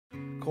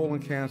Colon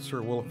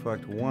cancer will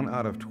affect 1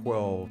 out of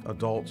 12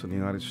 adults in the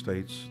United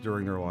States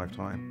during their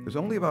lifetime. There's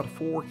only about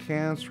 4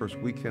 cancers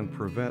we can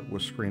prevent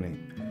with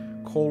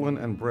screening. Colon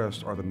and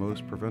breast are the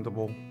most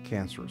preventable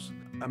cancers.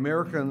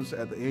 Americans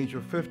at the age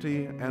of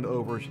 50 and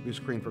over should be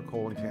screened for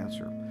colon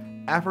cancer.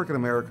 African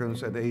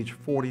Americans at the age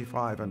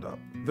 45 and up.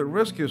 The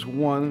risk is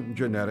one,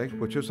 genetic,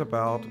 which is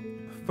about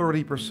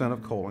 30%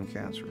 of colon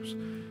cancers.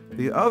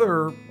 The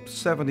other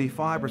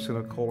 75%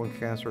 of colon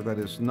cancer that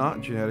is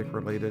not genetic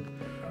related,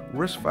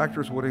 risk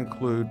factors would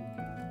include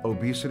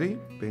obesity,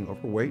 being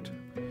overweight,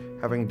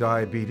 having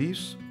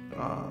diabetes,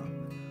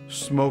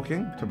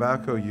 smoking,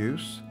 tobacco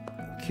use,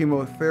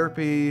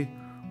 chemotherapy,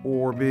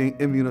 or being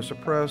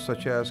immunosuppressed,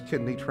 such as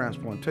kidney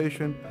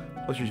transplantation,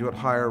 places you at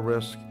higher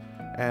risk,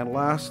 and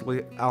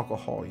lastly,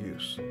 alcohol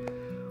use.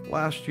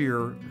 Last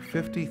year,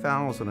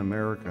 50,000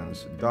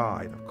 Americans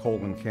died of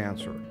colon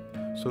cancer.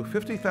 So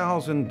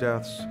 50,000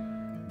 deaths,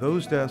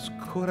 those deaths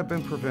could have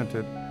been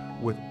prevented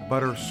with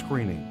better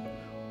screening.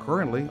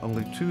 Currently,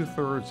 only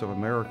 2/3 of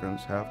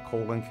Americans have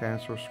colon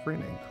cancer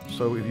screening.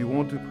 So if you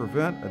want to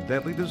prevent a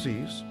deadly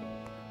disease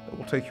that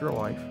will take your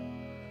life,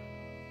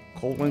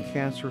 colon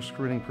cancer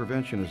screening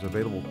prevention is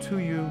available to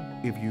you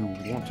if you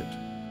want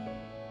it.